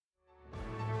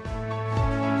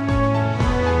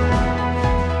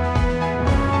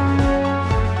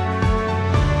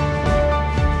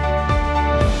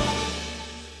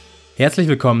Herzlich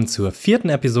willkommen zur 4.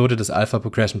 Episode des Alpha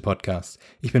Progression Podcasts.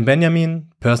 Ich bin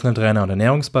Benjamin, Personal Trainer und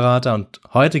Ernährungsberater und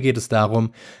heute geht es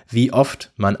darum, wie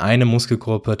oft man eine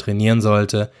Muskelgruppe trainieren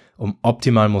sollte, um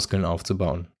optimal Muskeln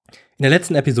aufzubauen. In der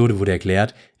letzten Episode wurde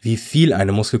erklärt, wie viel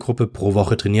eine Muskelgruppe pro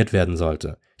Woche trainiert werden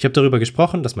sollte. Ich habe darüber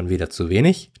gesprochen, dass man weder zu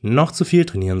wenig noch zu viel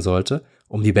trainieren sollte,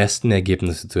 um die besten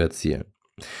Ergebnisse zu erzielen.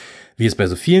 Wie es bei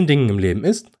so vielen Dingen im Leben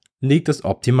ist, liegt das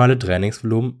optimale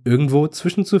Trainingsvolumen irgendwo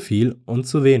zwischen zu viel und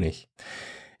zu wenig.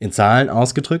 In Zahlen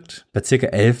ausgedrückt bei ca.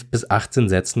 11 bis 18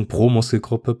 Sätzen pro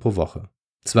Muskelgruppe pro Woche.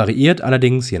 Es variiert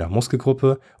allerdings je nach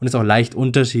Muskelgruppe und ist auch leicht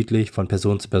unterschiedlich von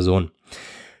Person zu Person.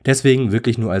 Deswegen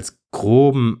wirklich nur als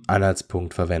groben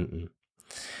Anhaltspunkt verwenden.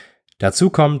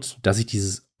 Dazu kommt, dass sich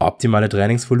dieses optimale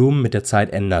Trainingsvolumen mit der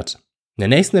Zeit ändert. In der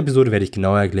nächsten Episode werde ich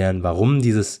genauer erklären, warum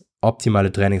dieses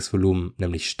optimale Trainingsvolumen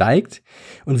nämlich steigt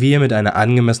und wie ihr mit einer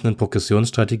angemessenen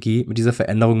Progressionsstrategie mit dieser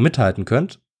Veränderung mithalten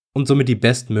könnt und somit die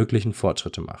bestmöglichen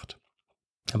Fortschritte macht.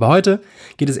 Aber heute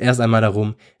geht es erst einmal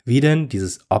darum, wie denn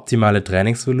dieses optimale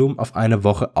Trainingsvolumen auf eine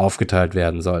Woche aufgeteilt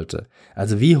werden sollte.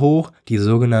 Also wie hoch die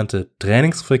sogenannte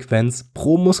Trainingsfrequenz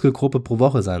pro Muskelgruppe pro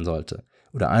Woche sein sollte.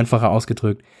 Oder einfacher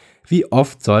ausgedrückt, wie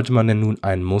oft sollte man denn nun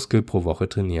einen Muskel pro Woche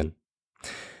trainieren?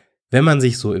 Wenn man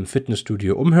sich so im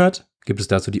Fitnessstudio umhört, gibt es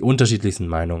dazu die unterschiedlichsten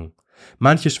Meinungen.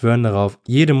 Manche schwören darauf,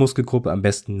 jede Muskelgruppe am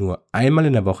besten nur einmal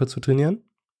in der Woche zu trainieren.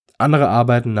 Andere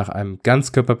arbeiten nach einem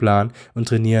Ganzkörperplan und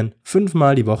trainieren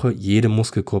 5-mal die Woche jede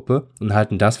Muskelgruppe und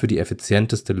halten das für die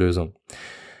effizienteste Lösung.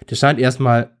 Das scheint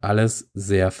erstmal alles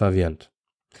sehr verwirrend.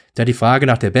 Da die Frage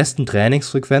nach der besten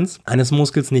Trainingsfrequenz eines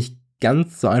Muskels nicht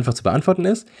ganz so einfach zu beantworten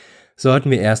ist,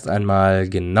 sollten wir erst einmal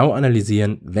genau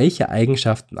analysieren, welche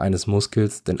Eigenschaften eines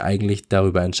Muskels denn eigentlich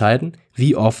darüber entscheiden,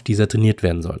 wie oft dieser trainiert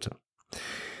werden sollte.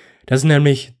 Das ist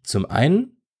nämlich zum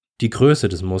einen die Größe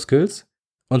des Muskels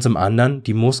und zum anderen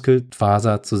die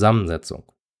Muskelfaserzusammensetzung.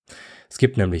 Es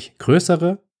gibt nämlich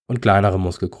größere und kleinere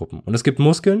Muskelgruppen. Und es gibt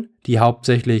Muskeln, die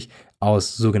hauptsächlich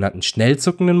aus sogenannten schnell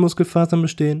zuckenden Muskelfasern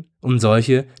bestehen und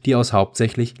solche, die aus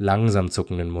hauptsächlich langsam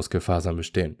zuckenden Muskelfasern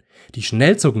bestehen. Die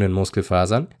schnell zuckenden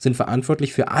Muskelfasern sind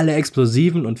verantwortlich für alle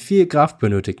explosiven und viel Kraft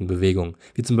benötigten Bewegungen,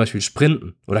 wie zum Beispiel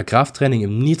Sprinten oder Krafttraining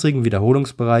im niedrigen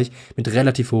Wiederholungsbereich mit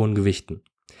relativ hohen Gewichten.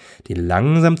 Die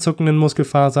langsam zuckenden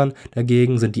Muskelfasern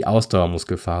dagegen sind die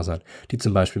Ausdauermuskelfasern, die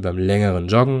zum Beispiel beim längeren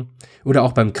Joggen oder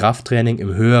auch beim Krafttraining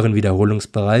im höheren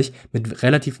Wiederholungsbereich mit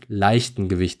relativ leichten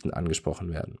Gewichten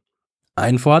angesprochen werden.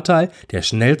 Ein Vorteil der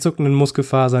schnell zuckenden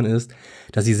Muskelfasern ist,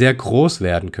 dass sie sehr groß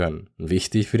werden können.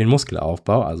 Wichtig für den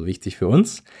Muskelaufbau, also wichtig für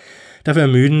uns. Dafür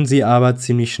ermüden sie aber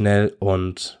ziemlich schnell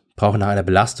und brauchen nach einer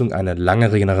Belastung eine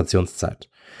lange Regenerationszeit.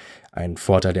 Ein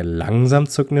Vorteil der langsam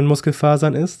zuckenden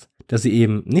Muskelfasern ist, dass sie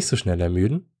eben nicht so schnell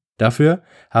ermüden. Dafür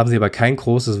haben sie aber kein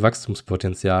großes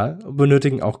Wachstumspotenzial und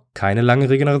benötigen auch keine lange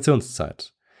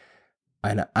Regenerationszeit.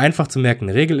 Eine einfach zu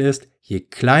merkende Regel ist, je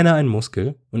kleiner ein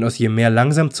Muskel und aus je mehr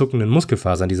langsam zuckenden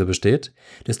Muskelfasern dieser besteht,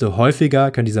 desto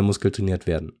häufiger kann dieser Muskel trainiert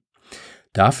werden.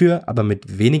 Dafür aber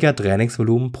mit weniger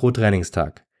Trainingsvolumen pro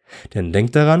Trainingstag. Denn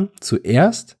denkt daran,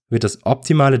 zuerst wird das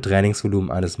optimale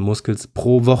Trainingsvolumen eines Muskels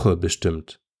pro Woche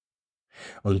bestimmt.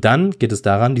 Und dann geht es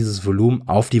daran, dieses Volumen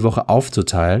auf die Woche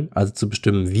aufzuteilen, also zu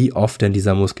bestimmen, wie oft denn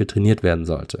dieser Muskel trainiert werden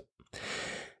sollte.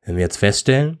 Wenn wir jetzt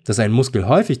feststellen, dass ein Muskel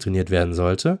häufig trainiert werden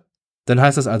sollte, dann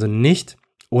heißt das also nicht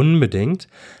unbedingt,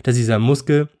 dass dieser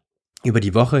Muskel über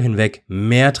die Woche hinweg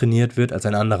mehr trainiert wird als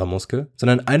ein anderer Muskel,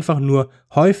 sondern einfach nur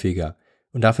häufiger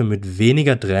und dafür mit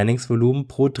weniger Trainingsvolumen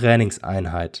pro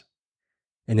Trainingseinheit.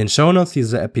 In den Shownotes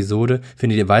dieser Episode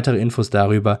findet ihr weitere Infos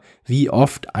darüber, wie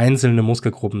oft einzelne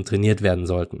Muskelgruppen trainiert werden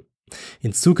sollten.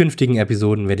 In zukünftigen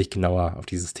Episoden werde ich genauer auf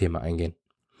dieses Thema eingehen.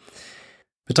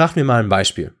 Betrachten wir mal ein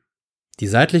Beispiel. Die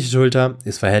seitliche Schulter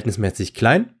ist verhältnismäßig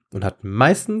klein und hat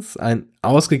meistens ein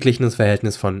ausgeglichenes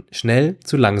Verhältnis von schnell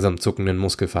zu langsam zuckenden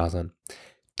Muskelfasern.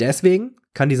 Deswegen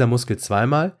kann dieser Muskel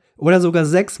 2-mal oder sogar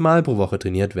 6-mal pro Woche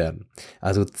trainiert werden,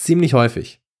 also ziemlich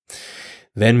häufig.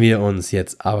 Wenn wir uns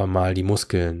jetzt aber mal die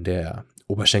Muskeln der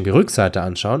Oberschenkelrückseite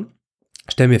anschauen,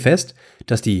 stellen wir fest,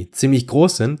 dass die ziemlich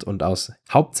groß sind und aus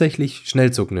hauptsächlich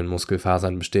schnell zuckenden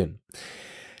Muskelfasern bestehen.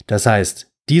 Das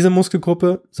heißt, diese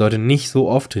Muskelgruppe sollte nicht so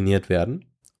oft trainiert werden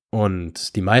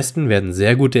und die meisten werden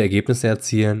sehr gute Ergebnisse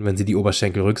erzielen, wenn sie die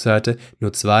Oberschenkelrückseite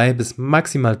nur 2 bis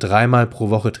maximal 3-mal pro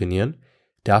Woche trainieren,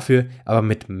 dafür aber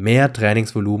mit mehr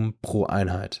Trainingsvolumen pro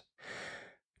Einheit.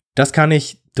 Das kann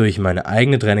ich durch meine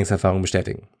eigene Trainingserfahrung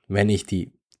bestätigen. Wenn ich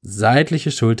die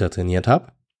seitliche Schulter trainiert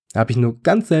habe, habe ich nur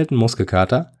ganz selten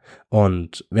Muskelkater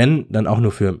und wenn, dann auch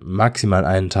nur für maximal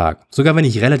einen Tag. Sogar wenn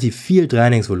ich relativ viel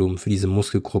Trainingsvolumen für diese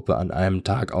Muskelgruppe an einem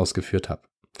Tag ausgeführt habe.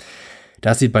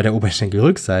 Das sieht bei der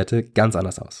Oberschenkelrückseite ganz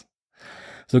anders aus.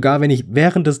 Sogar wenn ich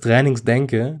während des Trainings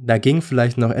denke, da ging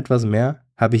vielleicht noch etwas mehr,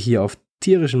 habe ich hier auf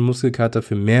tierischen Muskelkater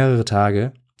für mehrere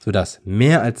Tage, sodass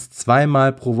mehr als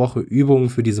 2-mal pro Woche Übungen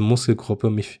für diese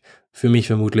Muskelgruppe für mich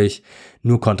vermutlich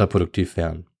nur kontraproduktiv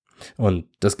wären. Und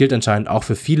das gilt anscheinend auch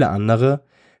für viele andere.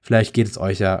 Vielleicht geht es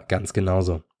euch ja ganz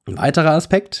genauso. Ein weiterer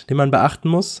Aspekt, den man beachten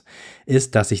muss,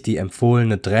 ist, dass sich die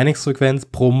empfohlene Trainingsfrequenz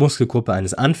pro Muskelgruppe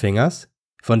eines Anfängers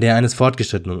von der eines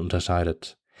Fortgeschrittenen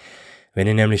unterscheidet. Wenn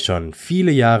ihr nämlich schon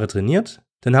viele Jahre trainiert,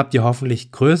 dann habt ihr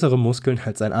hoffentlich größere Muskeln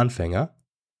als ein Anfänger.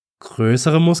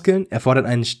 Größere Muskeln erfordern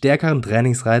einen stärkeren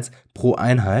Trainingsreiz pro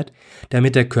Einheit,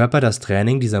 damit der Körper das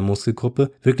Training dieser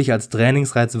Muskelgruppe wirklich als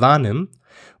Trainingsreiz wahrnimmt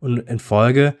und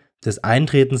infolge des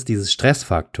Eintretens dieses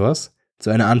Stressfaktors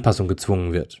zu einer Anpassung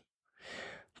gezwungen wird.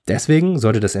 Deswegen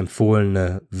sollte das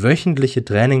empfohlene wöchentliche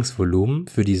Trainingsvolumen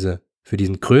für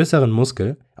diesen größeren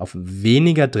Muskel auf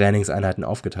weniger Trainingseinheiten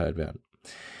aufgeteilt werden.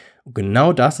 Und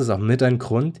genau das ist auch mit ein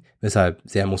Grund, weshalb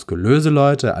sehr muskulöse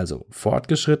Leute, also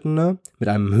Fortgeschrittene, mit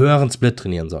einem höheren Split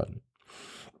trainieren sollten.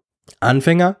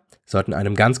 Anfänger sollten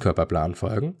einem Ganzkörperplan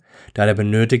folgen, da der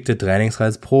benötigte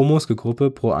Trainingsreiz pro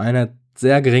Muskelgruppe pro Einheit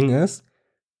sehr gering ist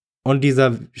und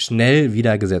dieser schnell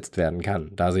wieder gesetzt werden kann,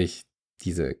 da sich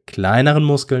diese kleineren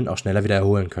Muskeln auch schneller wieder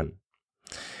erholen können.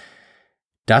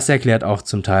 Das erklärt auch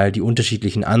zum Teil die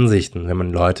unterschiedlichen Ansichten, wenn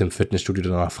man Leute im Fitnessstudio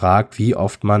danach fragt, wie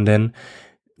oft man denn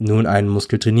nun einen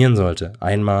Muskel trainieren sollte.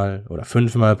 1-mal oder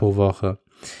 5-mal pro Woche.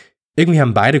 Irgendwie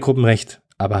haben beide Gruppen recht,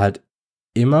 aber halt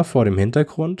immer vor dem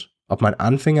Hintergrund, ob man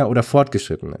Anfänger oder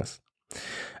fortgeschritten ist.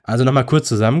 Also nochmal kurz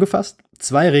zusammengefasst,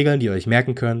 2 Regeln, die ihr euch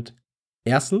merken könnt.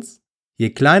 Erstens, je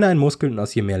kleiner ein Muskel und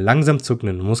aus je mehr langsam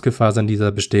zuckenden Muskelfasern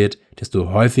dieser besteht, desto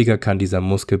häufiger kann dieser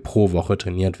Muskel pro Woche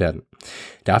trainiert werden.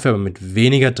 Dafür aber mit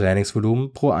weniger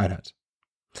Trainingsvolumen pro Einheit.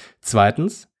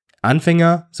 Zweitens,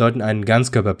 Anfänger sollten einen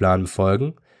Ganzkörperplan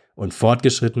befolgen und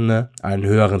Fortgeschrittene einen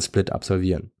höheren Split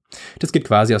absolvieren. Das geht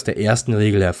quasi aus der ersten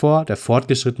Regel hervor, der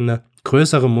Fortgeschrittene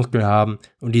größere Muskeln haben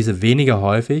und diese weniger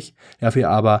häufig, dafür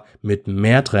aber mit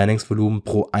mehr Trainingsvolumen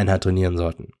pro Einheit trainieren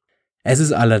sollten. Es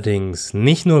ist allerdings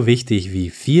nicht nur wichtig, wie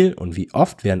viel und wie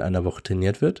oft während einer Woche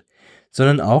trainiert wird,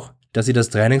 sondern auch, dass ihr das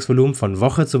Trainingsvolumen von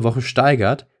Woche zu Woche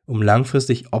steigert, um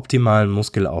langfristig optimalen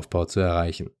Muskelaufbau zu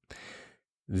erreichen.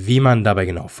 Wie man dabei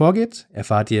genau vorgeht,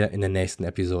 erfahrt ihr in der nächsten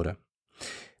Episode.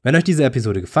 Wenn euch diese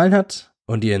Episode gefallen hat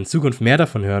und ihr in Zukunft mehr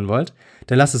davon hören wollt,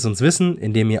 dann lasst es uns wissen,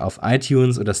 indem ihr auf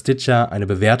iTunes oder Stitcher eine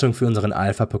Bewertung für unseren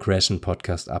Alpha Progression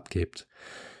Podcast abgebt.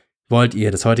 Wollt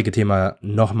ihr das heutige Thema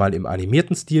nochmal im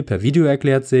animierten Stil per Video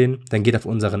erklärt sehen, dann geht auf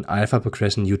unseren Alpha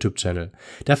Progression YouTube-Channel.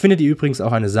 Da findet ihr übrigens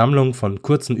auch eine Sammlung von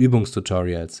kurzen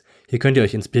Übungstutorials. Hier könnt ihr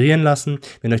euch inspirieren lassen,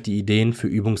 wenn euch die Ideen für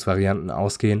Übungsvarianten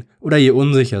ausgehen oder ihr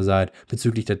unsicher seid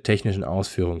bezüglich der technischen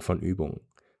Ausführung von Übungen.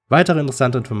 Weitere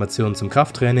interessante Informationen zum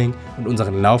Krafttraining und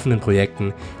unseren laufenden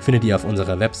Projekten findet ihr auf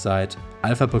unserer Website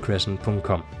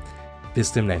alphaprogression.com.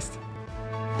 Bis demnächst.